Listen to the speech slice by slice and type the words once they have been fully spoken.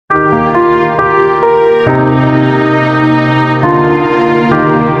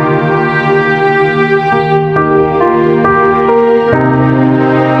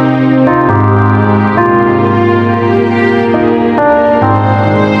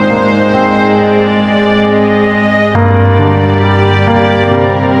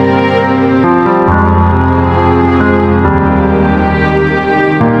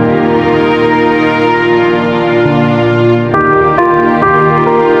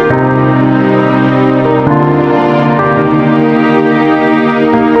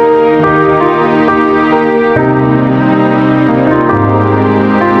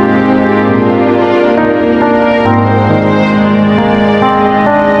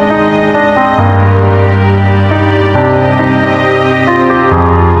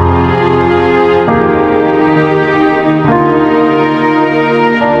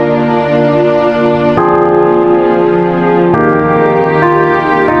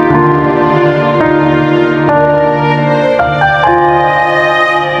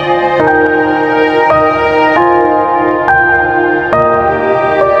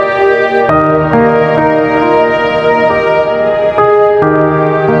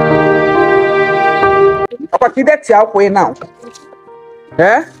feed that way now.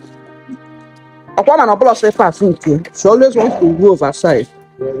 Eh? A woman of blood say fast. She always wants to go overside.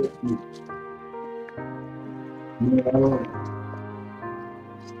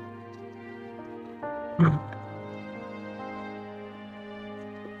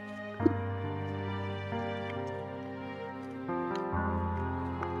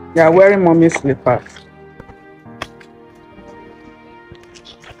 They are wearing mommy's slippers.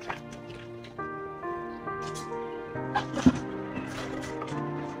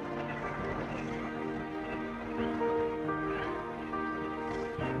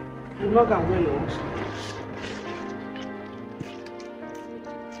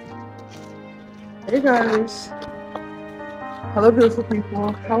 Hey guys. Hello beautiful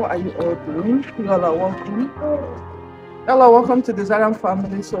people. How are you all doing? You all are welcome. Hello, welcome to the Zaram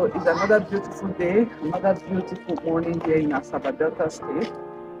family. So it's another beautiful day, another beautiful morning here in Asaba Delta State.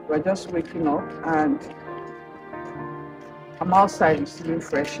 We're just waking up and I'm outside receiving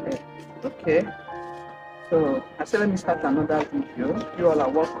fresh air. Okay. So I said let me start another video. You all are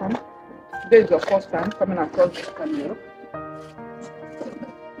welcome. Today is your first time coming across this channel.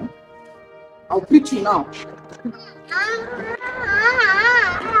 I'll preach you now.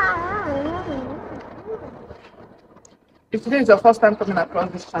 If today is your first time coming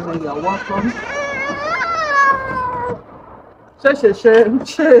across this channel, you are welcome.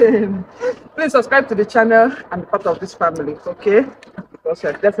 Shame. Please subscribe to the channel and be part of this family, okay? Because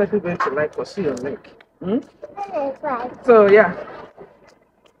you're definitely going to like or see your link. So yeah.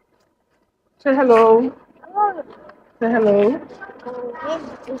 Say hello. Say hello.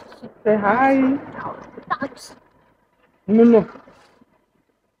 Say hi. No.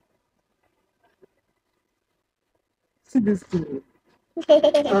 See this girl.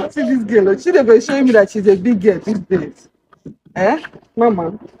 See this girl. She never showing me that she's a big girl these days. Eh?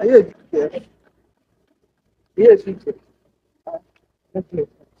 Mama, are you a big girl? Yes, big girl. Okay.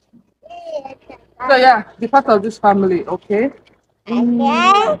 So yeah, be part of this family, okay? We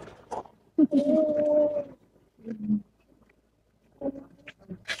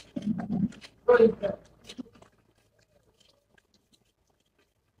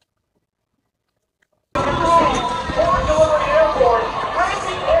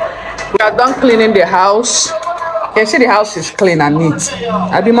are done cleaning the house. You can see the house is clean and neat.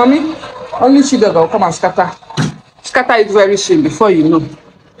 Abi mommy? Only she will come and scatter. Scatter it very soon before you know.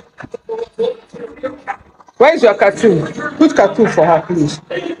 Where is your cartoon? Put cartoon for her, please.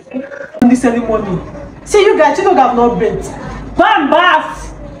 In the ceremony. See you guys, you know I'm not bent. Bam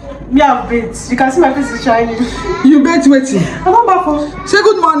bath! Me have bent. You can see my face is shining. You bent waiting. I'm not bath. Say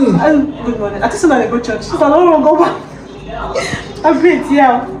good morning. Good morning. I think so I go church. So I don't go back. I'm bent,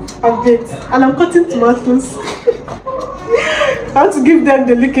 yeah. I'm bent. And I'm cutting tomatoes. I want to give them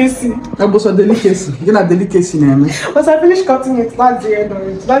delicacy. What's a delicacy? You're not delicacy now. Once I finish cutting it, that's the end of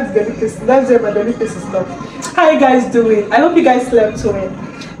it. That's delicacy. That's where my delicacy stuff. How are you guys doing? I hope you guys slept well.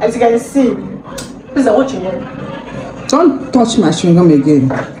 As you guys see, please I'm watching it. Don't touch my chewing gum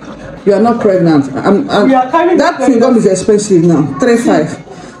again. You are not pregnant. We are carrying that chewing gum is expensive now.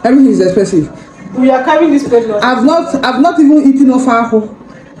 3.5. Everything is expensive. We are carrying this pregnancy. I've not even eaten off apple.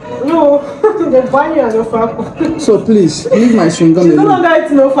 No, they're buying you an offer. So please, leave my chewing gum. She's no longer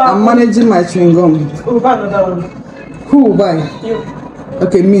eating offer. I'm managing my chewing gum. We'll buy another one. Who will buy? You.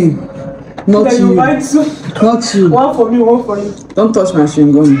 Okay, me. Not then you. Buy two. Not you. One for me, one for you. Don't touch my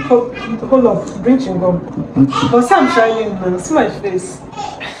chewing gum. Hold on, bring chewing gum. Okay. But see I'm shining now. See my face.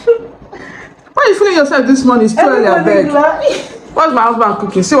 Why are you feeling yourself this morning? It's too early, I beg. What's my husband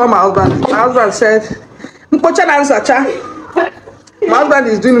cooking? See what my husband said. Mpocha na nzacha. My husband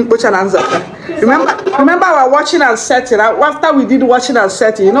is doing mpocha na nzacha. Remember we were watching and setting. After we did watching and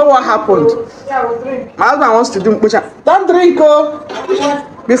setting, you know what happened? Yeah, we'll drink. My husband wants to do mpocha. Don't drink, oh.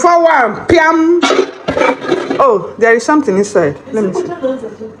 Before one, piam. Oh, there is something inside. Let me see.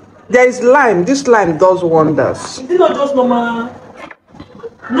 There is lime. This lime does wonders. Is it not just normal?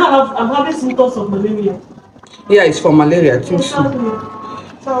 No, I'm having symptoms of malaria. Yeah, it's for malaria too.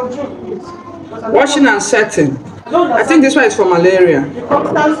 Washing and setting. I think this one is for malaria.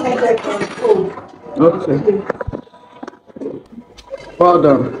 Okay. Well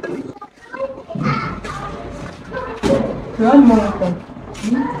done. You have more water.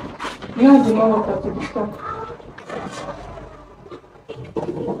 You have the more water to be stopped.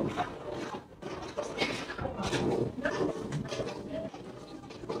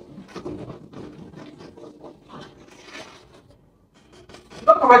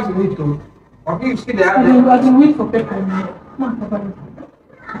 Don't come back to me too. Or you see that? I can wait for pepper. Come on, pepper.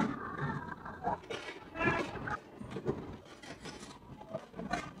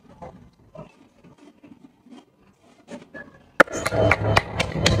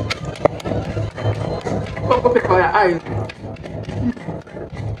 for your eyes.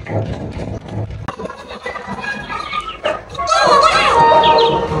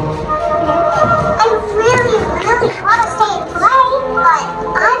 I really want to stay and play,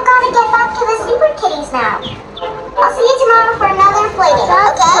 but I've got to get back to the Super Kitties now. I'll see you tomorrow for another play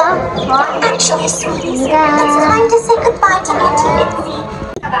date, okay? Actually, sweeties, it's time to say goodbye to me.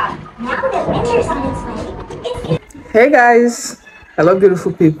 Now that winter's on its way, Hey guys, hello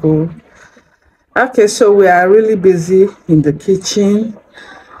beautiful people. Okay, so we are really busy in the kitchen.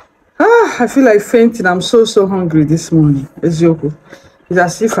 I feel like fainting. I'm so hungry this morning. Ezioku. It's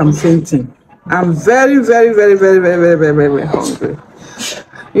as if I'm fainting. I'm very hungry.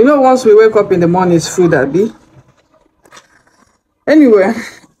 You know, once we wake up in the morning, it's food, Abby. Anyway,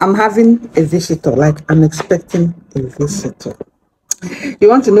 I'm having a visitor. Like, I'm expecting a visitor. You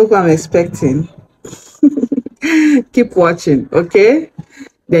want to know who I'm expecting? Keep watching, okay?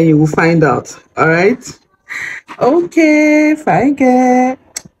 Then you will find out. All right? Okay, fine girl.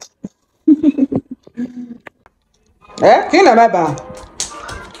 Eh? Kí ni baba?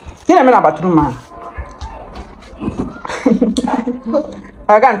 Kí ni na bathroom man?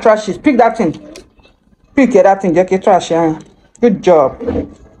 I can't trash it. Pick that thing. Pick that thing. Just trash it. Good job.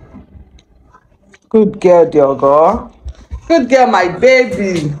 Good girl, dear girl. Good girl, my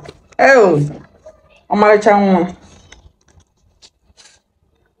baby. Oh, my child.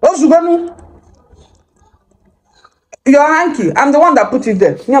 Oh, Subanu. Your hanky. I'm the one that put it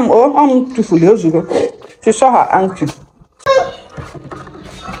there. Oh, I'm too fully. She saw her hanky.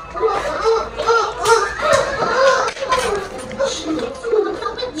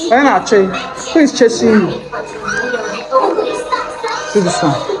 Who is chasing you? See this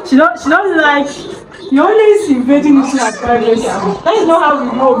one. She don't like. You're always invading into her privacy. That is not how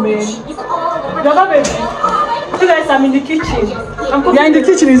we know, man. You're not baby. You guys, I'm in the kitchen. You're in the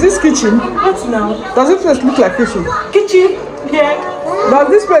kitchen. Is this kitchen? What now? Does this place look like kitchen? Kitchen? Yeah. Does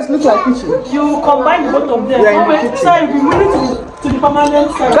this place look like kitchen? You combine both of them. Yeah, in the kitchen. So you'll be moving to the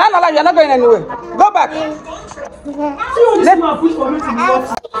permanent side. You're not going anywhere. Go back. See what this man push for me to be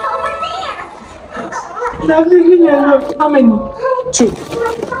water. How many? 2.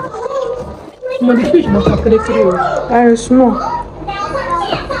 No, the fish must have 3. I small.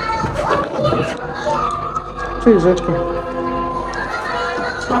 2 is okay.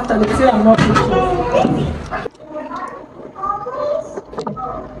 After they say I'm not fishing.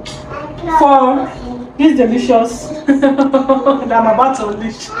 For this delicious that I'm about to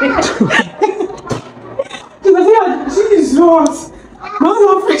unleash. She is not. No,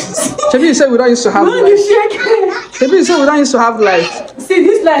 Maybe you said we don't used to have light. Maybe you said we don't used to have light. See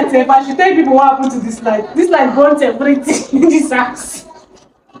this light, if I should tell people what happened to this light. This light burnt everything in this house.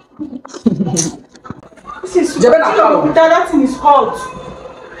 This is super. That thing is hot.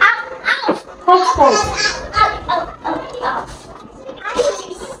 Hot.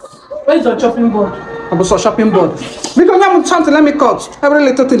 Where's your chopping board? I was a shopping board. Because I'm trying to let me cut. Every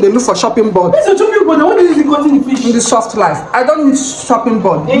little thing they look for shopping board. Where's your chopping board? What is it cutting the fish? In the soft life. I don't need shopping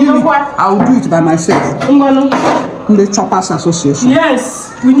board. You know what? I will do it by myself. In the Choppers Association.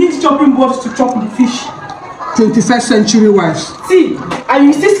 Yes, we need chopping boards to chop the fish. 21st century wise. See, and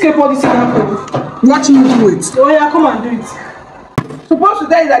you still scrape all this in. Watching you do it. Oh yeah, come and do it. Supposed to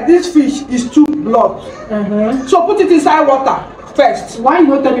tell you that this fish is too blood. So put it inside water first. Why you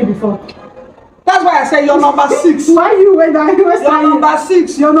not tell me before? That's why I say you're number 6. Why you when I was You're number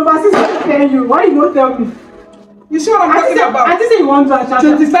 6. You're number 6. I tell you. Why you not tell me? You see what I'm talking about? I think you want to attack.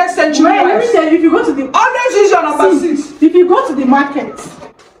 21st century. Wait, let me tell you, if you go to the always use your number 6. If you go to the market,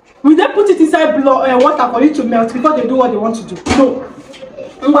 will they put it inside water for it to melt before they do what they want to do? No.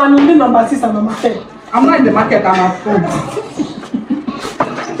 I'm only number 6 and number 10. I'm not in the market, I'm at home.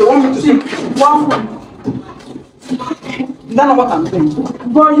 They want me to see one. Is that not what I'm doing?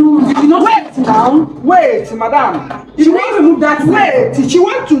 But you not wait down. Wait, madam. You want to remove that. Wait, she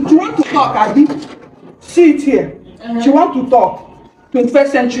want to talk, Abby. See it here. She want to talk. 21st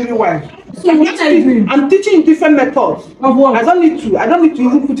century wife. So what are you doing? I'm teaching different methods. Of what? I don't need to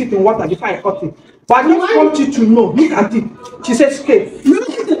even put it in water before I cut it. But I just want you to know. Look at it. She says escape.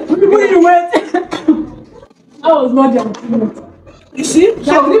 When you went. That was not the agreement. You see?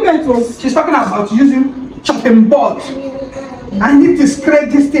 The agreement was. She's talking about using chopping board. I need to scrape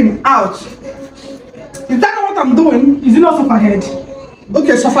this thing out. Is that not what I'm doing? Is it not suffer head?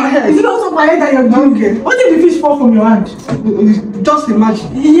 Okay, suffer head. Is it not suffer head that you're doing? Okay. What if the fish fall from your hand? Just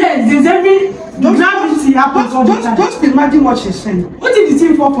imagine. Yes, there's every gravity happens all the time. Just imagine what she's saying. What if the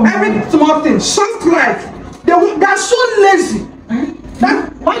thing fall from your hand? Every small thing, soft life. They're so lazy.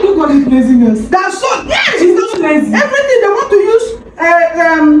 Why do you call it laziness? They're so yes. It's not lazy. Everything they want to use.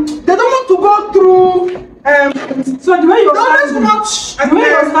 They don't want to go through So the way you're standing, the way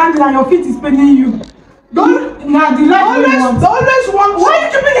you're standing and your feet is paining you. Don't now the light always want. Why are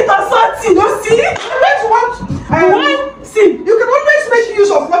you keeping it asserting? You see? Always want. See, you can always make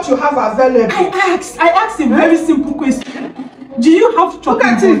use of what you have available. I asked a very simple question. Do you have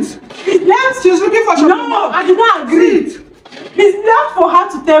chopping board? Look at it. Yes, she's looking for chopping board. No, I did not agree. It's left for her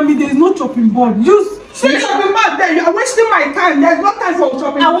to tell me there is no chopping board. Use chopping board there. You are wasting my time. There's no time for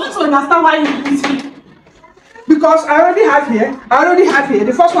chopping board. I want to understand why you use it. Because I already have here.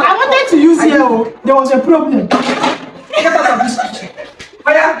 The first one I wanted to use here. There was a problem. Get out of this kitchen.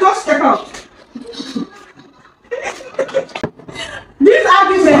 I have just step out. These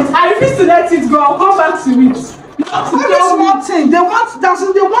arguments, I refuse to let it go. I'll come back to it. Very small thing. They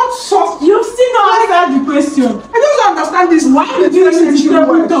want soft. You've still not answered the question. I don't understand this. Why did you use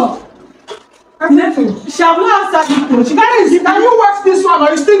the top? She have not answered the question. Can you watch this one or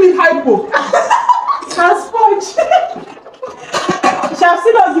you still need hypo? Sponge. She has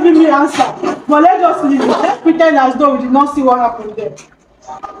still not given me answer. But let's just leave it. Let's pretend as though we did not see what happened there.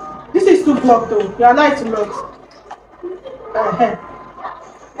 This is too blocked though. You are light to lock.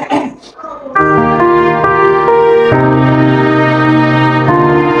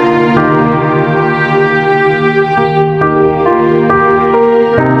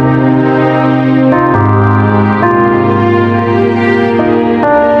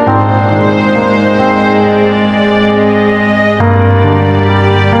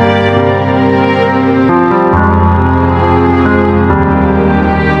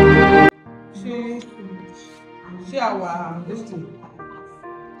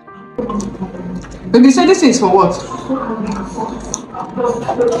 Did you say this is for what?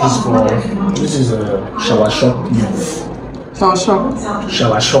 This is a shower shock leaf.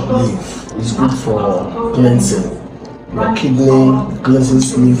 Shower shock leaf. It's good for cleansing your kidney,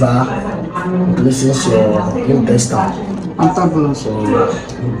 cleanses liver, cleanses your intestine. Fantabulous.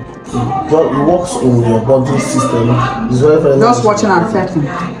 So it works in your body system. It's very just nice. Watching and affecting.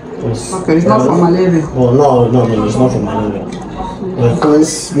 Yes. Okay, it's not for malaria. Oh no, it's not for malaria. It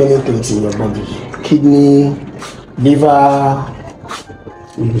cleans many things in your body. Kidney, liver,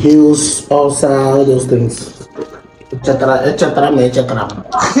 heals, ulcer, all those things. Etc.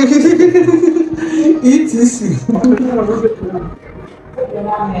 Eat easy.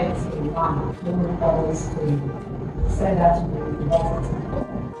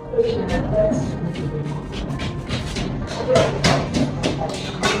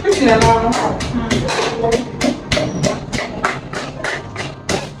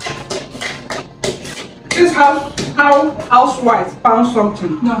 This is how housewives found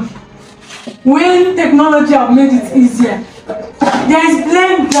something. No. When technology have made it easier, there is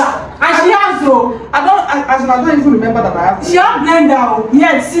blender, and she has though. I don't even remember that I have. She has blender.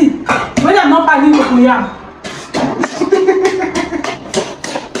 Yeah, see, when I'm not finding cocoyam.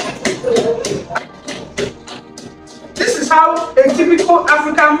 This is how a typical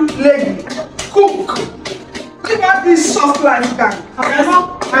African lady cook. Look at this soft life gang. I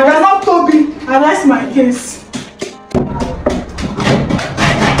am not Toby. And that's my case.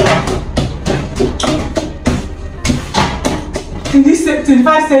 In this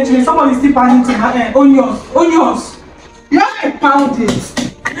 21st century, somebody is still pounding to my onions. Yeah, I pound it.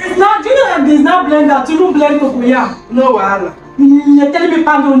 Now, do you know that there's now blender to even blend cocoyam? No, wahala. You're telling me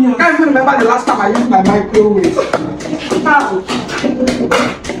pound onions. I can't even remember the last time I used my microwave. How?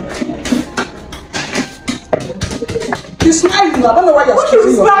 You're smiling. I don't know why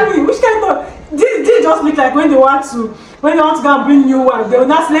you're smiling. Which kind of this just look like when they want to go and bring new one, they will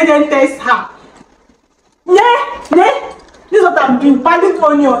not let them taste her. Yeah. This is what I'm doing, pounding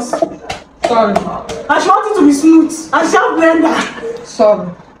onions. Sorry. And she wants it to be smooth. And she has blender. Sorry.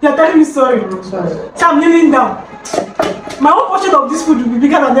 You're telling me sorry. Sorry. So I'm kneeling down. My own portion of this food will be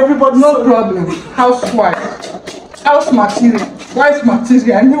bigger than everybody's. No problem. Housewife. House material. Wife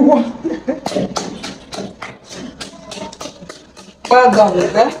material. Anyone. Well done,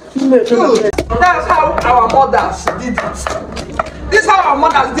 eh? Good. That's how our mothers did it. This is how our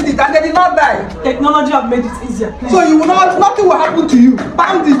mothers did it, and they did not die. Technology have made it easier. Please. So you will not, nothing will happen to you.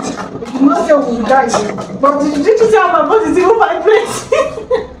 Pound it. You will not say we will die. But did you see how my body is even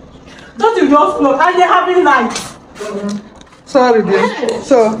vibrating? Don't you just float, and they're having light. Sorry, dear.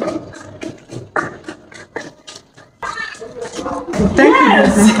 So, thank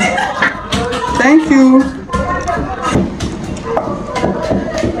you. Thank you.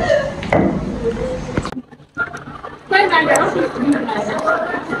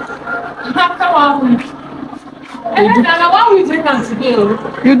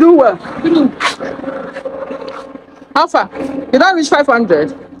 You do well. How far? You don't reach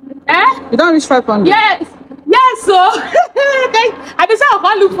 500? Eh? You don't reach 500? Yes. So I decided I'll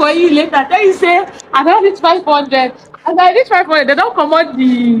come look for you later. Then you say I don't reach 500. As I reach 500, they don't come out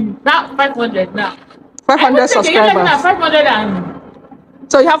that 500 now. 500 subscribers. 500 and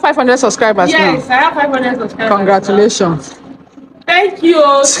so you have 500 subscribers now? Yes, I have 500 subscribers. Congratulations. Thank you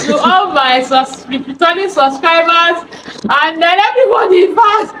to all my returning subscribers and then everybody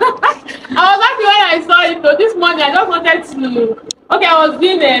fast. I was happy when I saw it. So this morning I just wanted to. Okay, I was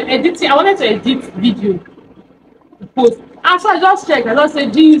doing editing. I wanted to edit video to post. And so I just checked. I just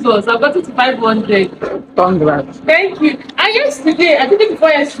said, Jesus, I got it to 500. Congrats. Thank you. And yesterday, I think before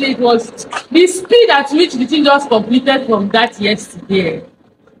yesterday, it was the speed at which the thing just completed from that yesterday. It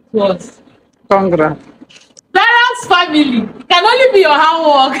was. Congrats. Sarah's family, it can only be your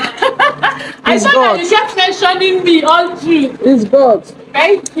handwork. I saw that you kept mentioning me all through. It's God.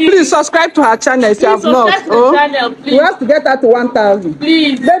 Thank you. Please subscribe to her channel if you have not. Subscribe to the channel, please. We have to get her to 1,000.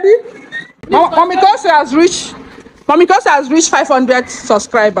 Please. Baby, Mommy Kosi has reached 500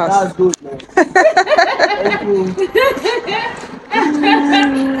 subscribers. That's good, man. Thank you.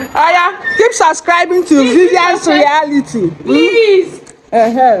 Aya, keep subscribing to Vivian's Reality. Please.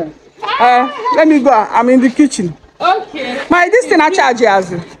 Let me go. I'm in the kitchen. Okay. My this thing I charge you as.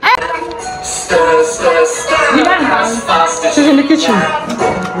 She's in the kitchen.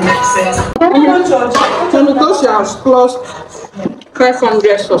 Mommy Kosi has closed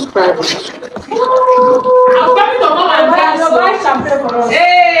 500 subscribers. I'm coming to mom and dad.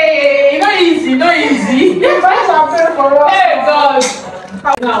 Hey, not easy, not easy. Hey, God.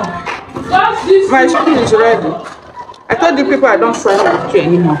 Now, just this. My spoon is ready. I told the people I don't fry stew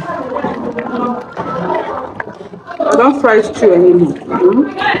anymore. I don't fry stew anymore.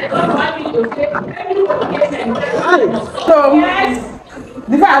 So,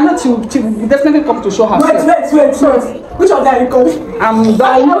 the fact I'm not she will definitely come to show herself. Wait. Which of them are you calling? I'm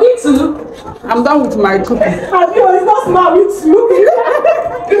done. Are we too? I'm done with my cooking. It's not smart with you.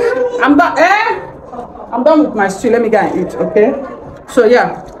 I'm done. I'm done with my stew. Let me go and eat, okay? So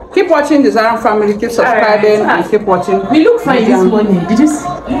yeah. Keep watching the Zaran family, keep subscribing, and keep watching. We look fine this morning. Did you see?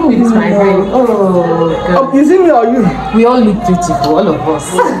 This my friend. Oh, God. Is it me or you? We all look beautiful, all of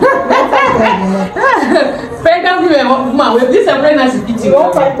us. Pregnant woman, with this pregnancy is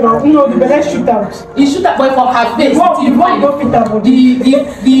beautiful. You know, the belly shoot out. It shoot out, but from her face, The one go fit out.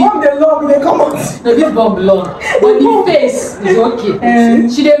 the One they long, they come out. no, this bomb long, but the face is okay.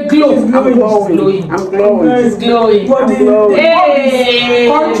 She dey glow. I'm glowing. I'm glowing. She's glowing. Body, Hey.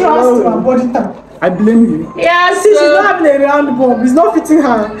 contrast to her body type. I blame you. Yeah, See, she's not having a round bomb. It's not fitting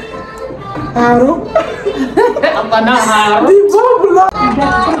her. Arrow. I'm gonna have. The bomb long.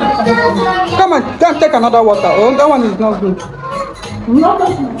 Come on, go and take another water. Oh, that one is not good.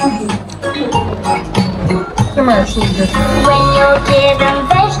 Come on, shoot this. When you're given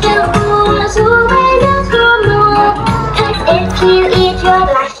vegetables, who will from more? 'Cause if you eat, you're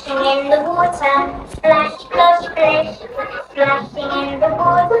splashing in the water. Splash, splash, splash, splashing in the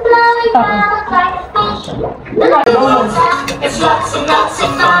water, blowing out like a fish. It's lots and lots of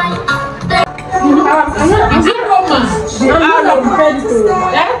fun. Is it romance? I'm prepared to.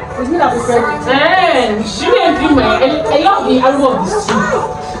 Eh? It's me that prepared. She didn't do my. I love the album of the street.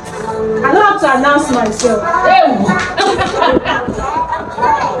 I don't have to announce myself.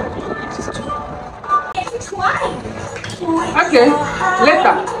 Okay,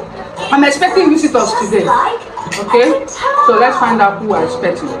 later. I'm expecting visitors today. Okay? So let's find out who we're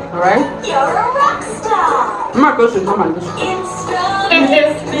expecting. Alright? You're a rock star. Marcos will come and do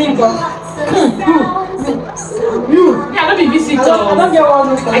Yeah, not be visitor. I don't get one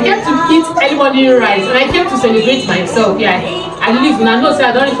of those. I came to eat early morning rice and I came to celebrate myself. Yeah, I live and I know say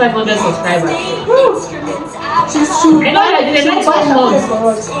I don't reach 500 subscribers. I know that in the next 1 month,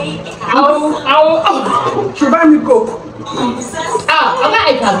 I'll She'll buy me Coke.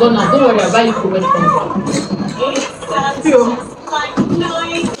 I can go now. Don't worry, I'll buy you for when it comes.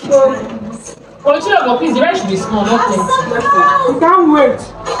 But please, the rice should be small, not plenty. I can't wait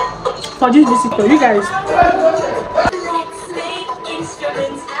for this visitor. You guys. Let's make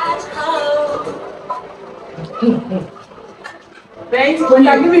instruments at home. Thanks. When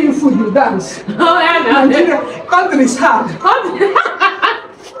they're giving you food, you dance. Oh, yeah, no. Country is hard.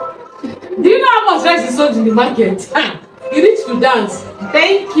 Do you know how much rice is sold in the market? You need to dance.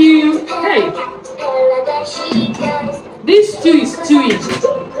 Thank you. Hey, this stew is stewy.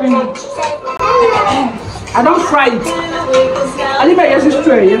 I don't fry it. I think I just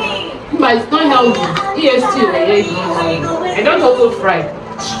try it. But it's not healthy. Yes, stew. I don't also fry.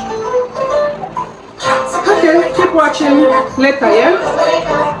 Okay, keep watching later, yeah?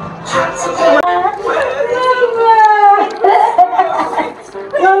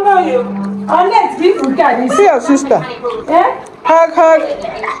 No, you. Unless people can See your sister. Eh? Hug, hug.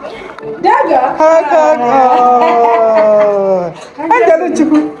 Daga. Hug, hug. Oh. Angela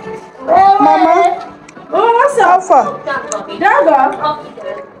Chiku. Mama. Oh, what's up? How far? Daga.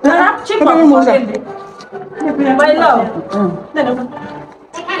 Chicken. My love.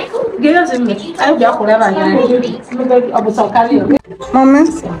 Give us a minute. I'm just forever. Mommy.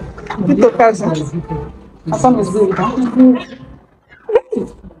 It's okay. I promise good.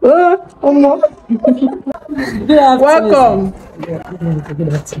 Welcome.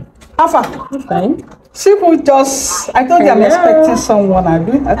 How far? Fine. People just, I told you I'm expecting someone, I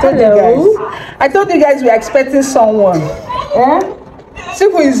told you guys. I told you guys we're expecting someone. Eh?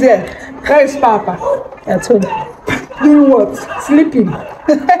 Sifu is here. Where is Papa? At home. Doing what? Sleeping.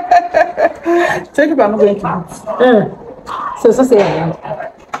 Thank you, I'm not going to So say eh?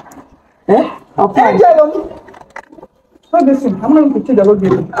 Okay. What this thing? I'm going to put the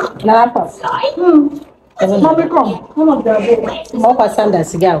logo. Pass. Mommy, come. Come up there.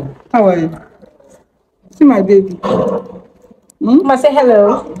 How are you? See my baby. Mama say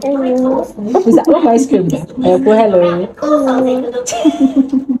hello. Hello. Is that what ice cream? Hello.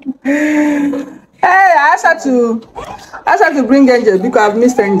 Hey, I asked her to bring Angel because I've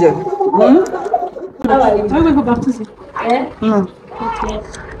missed Angel. How are you? I'm going to go back to sleep.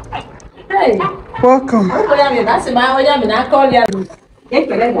 Hey. Welcome.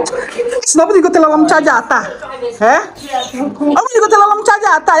 Nobody go tell them charge ata. Eh? Nobody go tell them charge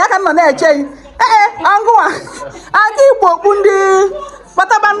ata. Ya kan na eche. Angwa. Agi Bokundi.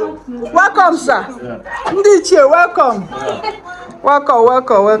 Bataban. Welcome, sir. Ndi Ichie, welcome.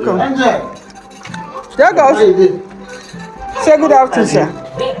 Welcome. There goes. Say good afternoon, sir.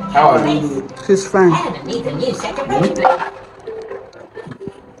 How are you? She's fine.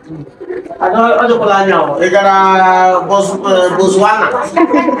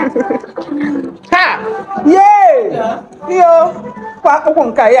 Ha! Yay! Yo!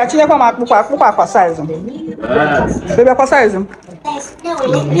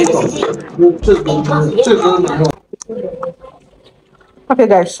 Okay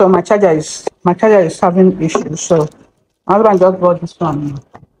guys, so my charger is having issues, so my husband just bought this one.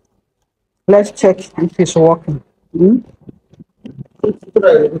 Let's check if it's working.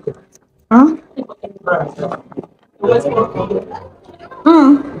 Huh?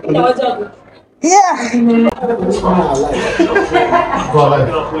 Yeah.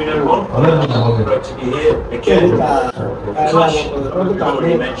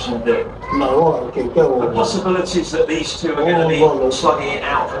 Already mentioned that the possibilities that these two are going to be slugging it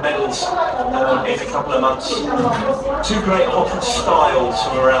out for medals in a couple of months. Two great hockey styles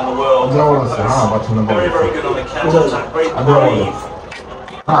from around the world. Very, very good on the counter attack, very brave.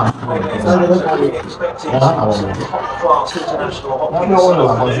 Expecting top-class international hockey as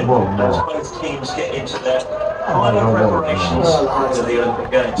both teams get into their final preparations for the Olympic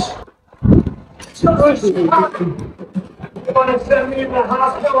Games.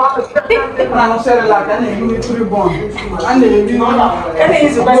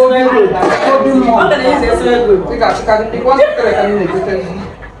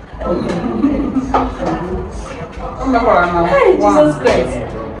 Hey, Jesus Christ.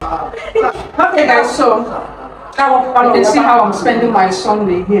 Okay guys, so you can see how I'm spending my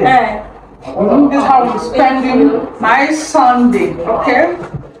Sunday here. This is how I'm spending my Sunday, okay?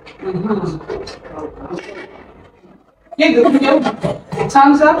 Give the video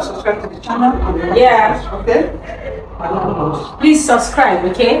thumbs up, subscribe to the channel. Yeah. Okay? Please subscribe,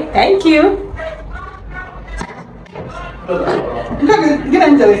 okay? Thank you. Get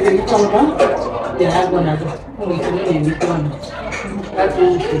Angel again.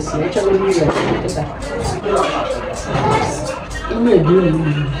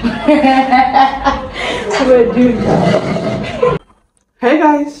 Hey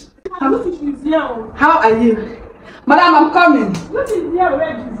guys. How are you? Madam, I'm coming. What is here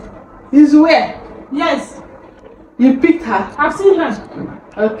already? He's where? Yes. You picked her? I've seen her.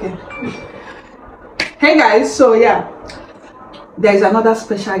 Okay. Hey guys, so yeah, there's another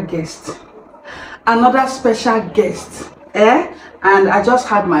special guest. And I just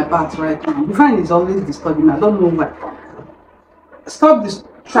had my bath right now. The fan is always disturbing. I don't know why. Stop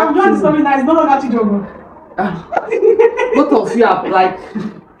distracting. I'm not disturbing that. It's not that you don't know. Both of you are like,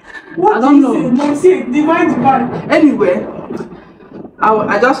 what I don't know. No, see, divine. Anyway,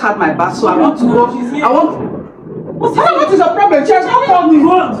 I just had my bath, so I want to go. What is your problem? She has not called me.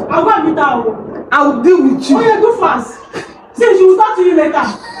 I'll go and meet her. I will deal with you. Oh yeah, go fast. Say she will talk to you later.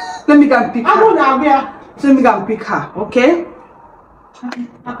 Let me go and pick her. I'm going to Let me go and pick her, okay? Let me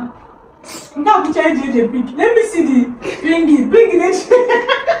see the bring it.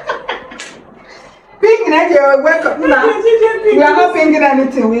 Pinging, welcome. Nah, we are not pinging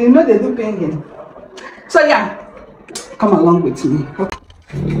anything. We know they do pinging. So yeah, come along with me.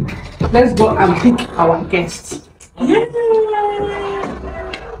 Let's go and pick our guests. Yeah.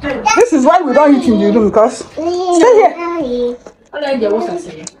 This is why we don't eat in the room because stay here.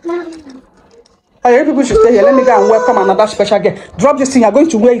 Hey, people should stay here. Let me go and welcome another special guest. Drop this thing. You're going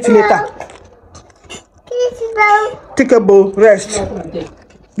to wear it later. Take a bowl. Rest.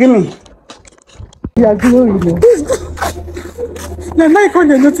 Give me. Yeah, glory. Let's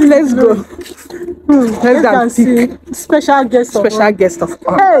go. Let's go see special guest. Special guest of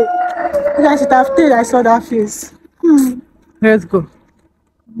honor. Hey, I should have told I saw that face. Let's go.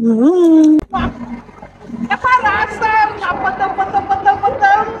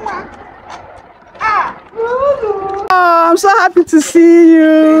 Oh, I'm so happy to see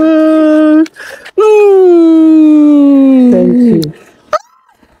you. Thank you.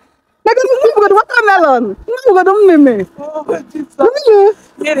 Watermelon.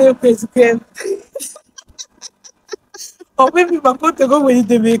 Or maybe we're going to go with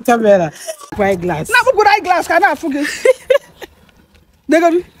the camera. White glass. Now, good eyeglass. Can I forget? They're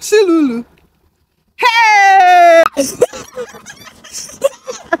going to see Lulu. Hey!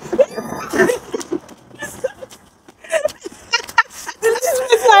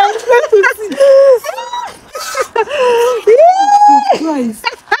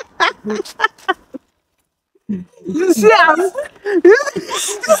 You see us?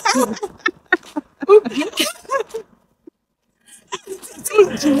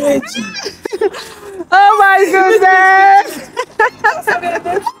 Oh my goodness!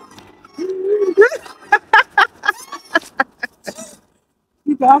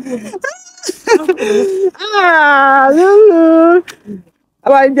 Lulu.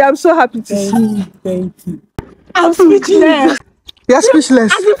 I'm so happy to see you. Thank you. I'm speechless. You're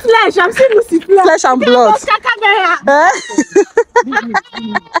speechless. I'm flesh. I'm seeing Lucy Flesh and blood.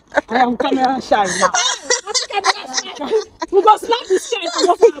 I am camera shy now. We got slap this guy.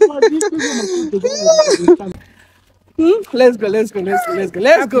 Let's go.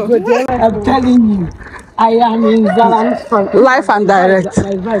 I'm telling you, I am in Zalan's front. Life and direct.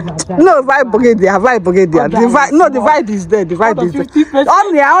 No, vibe Bogedia. The vibe, no, the vibe is there. The vibe is there.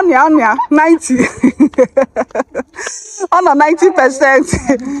 On 90. On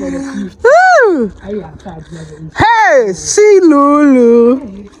 90%. Hey, see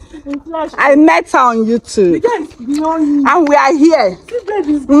Lulu. I met her on YouTube. And we are here.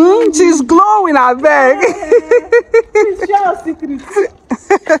 She's glowing, I beg.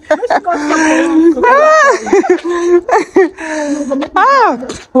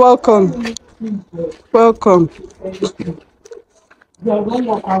 Welcome.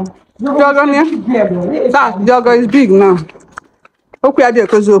 Jogo is big now. Okay, I did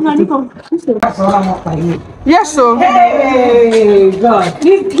because yes, so. Hey, God.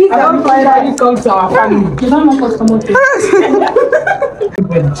 This finally comes to our family. You don't know what's coming to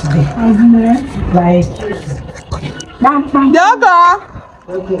like, Jogo.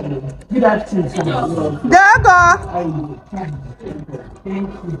 good afternoon. Jogo.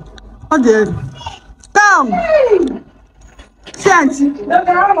 Okay. Come. See, auntie.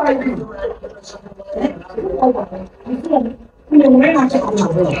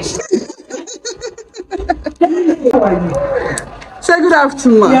 Say good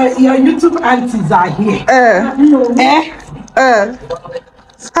afternoon. Your YouTube aunties are here.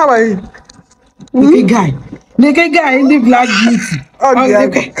 How are you? Naked guy in the black beauty.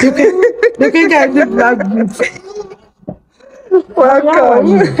 Naked guy in the black beauty.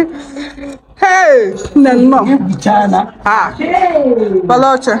 Welcome. Hey, no. China.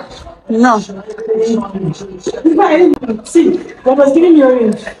 Balocha. No. See, what was giving you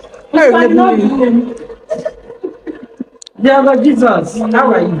orange? Yeah, Jesus.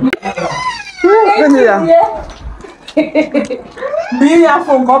 How are you? Me and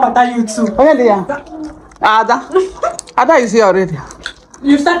phone call about YouTube. Where they are? Ada is here already.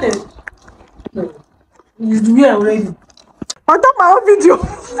 You started? You here already. On top my own video.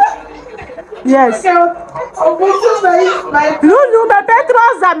 Yes. Lulu, me pay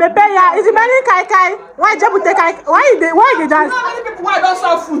trouser, me pay ya. Is it many kai? Why Jabute kai? Why they dance? How many people why don't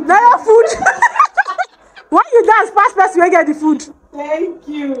serve food? They have food. Why you dance past person when get the food? Thank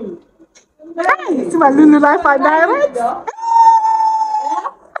you. Hey, see my Lulu life and direct.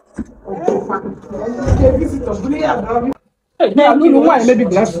 Yeah, Lulu, why maybe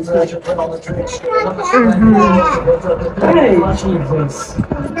glasses? Hey, Jesus.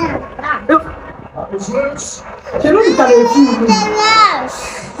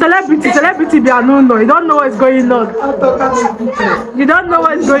 Celebrity be unknown. You don't know what's going on. You don't know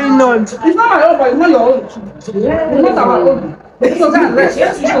what's going on. It's not my own, but it's not your own. It's not our own. You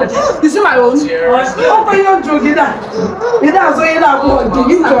see my own? Oh, you're joking. You don't say that.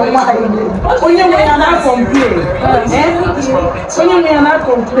 You don't mind. When you may not complain. When you may not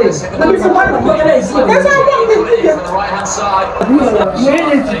complain. Let me see what the right hand side.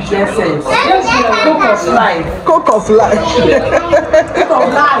 Coke of life. Coke of life. Coke of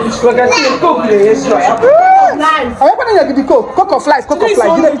life. Look at you. Coke is life. I'm opening the Coke. Coke of life. Coke of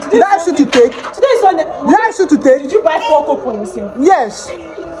life. Did I ask you to take? Today's one. Did I ask you to take? Did you buy 4 Coke for yourself? Yes.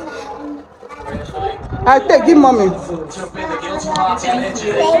 I take. Give mommy.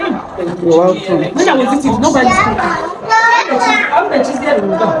 You're welcome. When I was eating, nobody's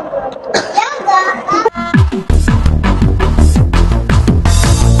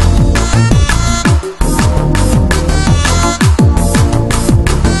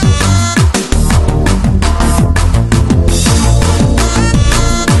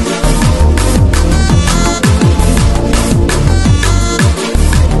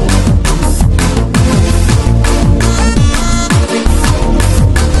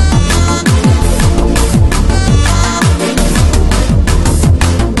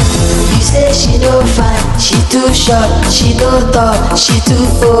she too short, she don't talk, she too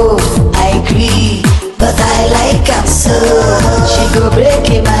old. I agree, but I like her so. She go break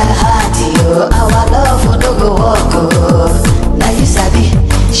in my heart, yo. Our love will no go walk, oh. Now you sabi,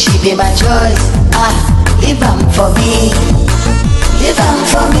 she be my choice. Leave am for me, leave am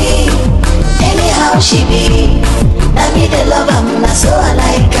for me. Anyhow she be, now me the love am, now so I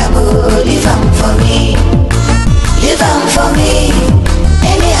like her, oh. Leave am for me, leave am for me.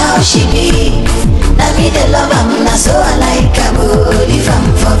 Anyhow she be, now me the love am, now so I like her, oh. Leave am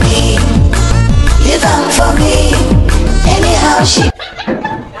for me, leave am for me. Anyhow she.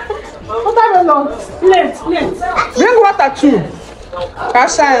 Plate. Bring water too.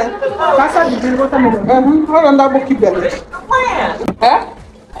 Kasha the drink watermelon. Hold on that book belly.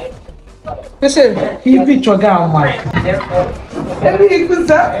 Listen, he beat your girl, Mike. Yeah,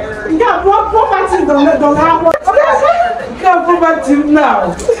 property don't have what. Can't property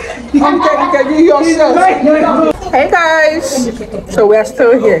now. You can do yourself. Hey guys, so we are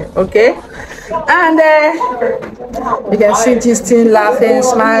still here, okay? And you can see this thing laughing,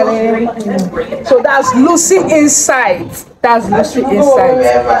 smiling. So that's Lucy inside. That's Lucy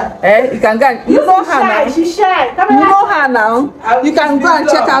inside. You can go. You know her now. She's shy. You know her now. You can go and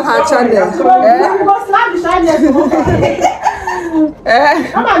check out her channel.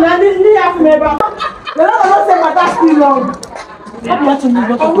 Come on, leave me back. The Lord will say my that's too long. Now you have to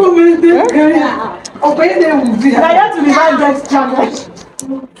revive that channel.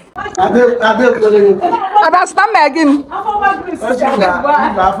 About stand again.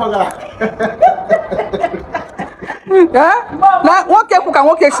 Now, what cake can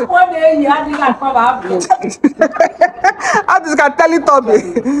what cake? How this can tell it all?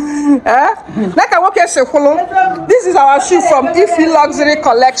 Like I walk this is our shoe from Ify Luxury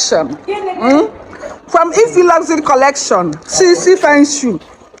Collection. From Ify Luxury Collection. See fine shoe.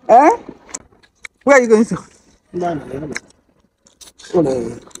 Where are you going to?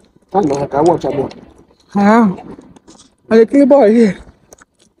 I watch about. The clear boy here.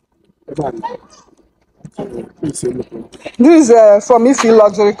 This is from Ify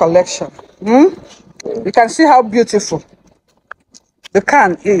Luxury Collection. You can see how beautiful the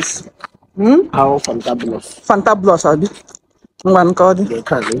can is. How fantabulous. Fantabulous, Abi. One card. The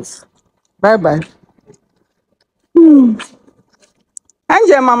can is. Bye bye.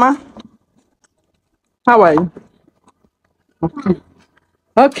 Angel, Mama. How are you?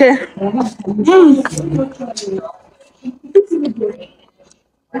 Okay.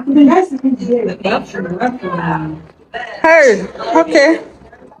 Hey, okay.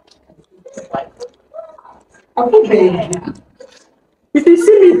 If you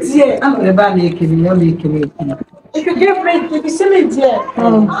see me there, I'm going to make it. If you give me, if you see me there,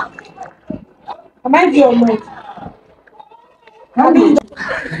 I might be your mate.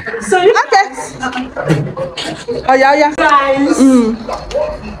 So you okay. Oh yeah. Guys,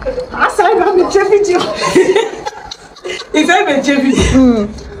 I said I'm a video. If I'm a video,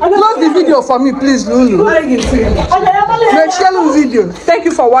 close the video for me, please, Lulu. Make share the video. Thank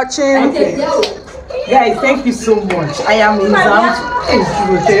you for watching. Guys, thank you so much. I am in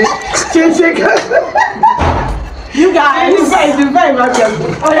you guys,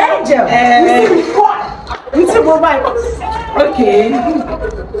 okay.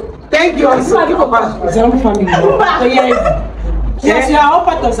 Thank you also. Yes, you are all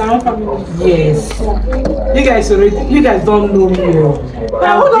part of our family. Yes. You guys don't know me. Who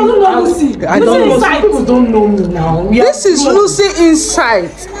doesn't know Lucy? I don't know. Some people don't know me now. This is Lucy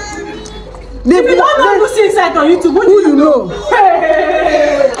Inside. If you don't know Lucy Inside on YouTube, who you know?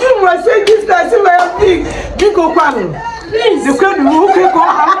 Hey, you must say this person my big. Big open. Please. The crowd will okay.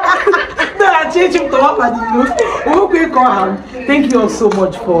 No, I change him to what okay. Thank you all so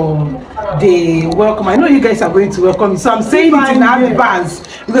much for the welcome. I know you guys are going to welcome me, so I'm saying it in advance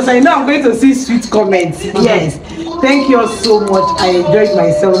because I know I'm going to see sweet comments. Yes. Thank you all so much. I enjoyed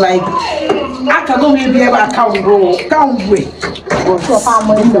myself. Like I cannot be able to can't wait.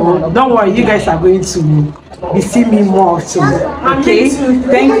 Don't worry, you guys are going to be seeing me more often. Okay?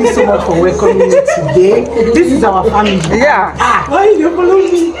 Thank you so much for welcoming me today. This is our family. Yeah. Why you follow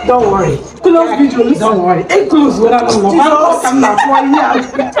me? Don't worry. Close video. Don't worry. Hey, close.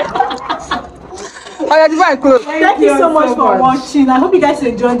 Thank you so much for watching. I hope you guys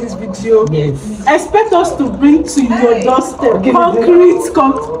enjoyed this video. Yes. Expect us to bring to your doorstep concrete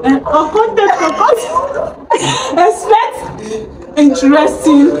content. Expect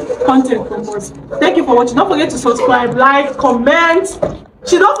interesting content from us. Thank you for watching. Don't forget to subscribe, like, comment.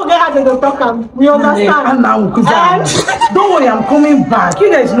 Don't forget how they don't talk. We understand. And don't worry, I'm coming back.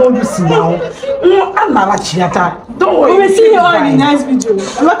 You guys know this now. Don't worry. We will see you all in the next video.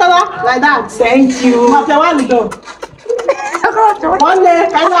 Like that. Thank you. One day,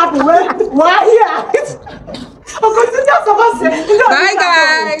 we're here. Bye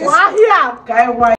guys. We're here.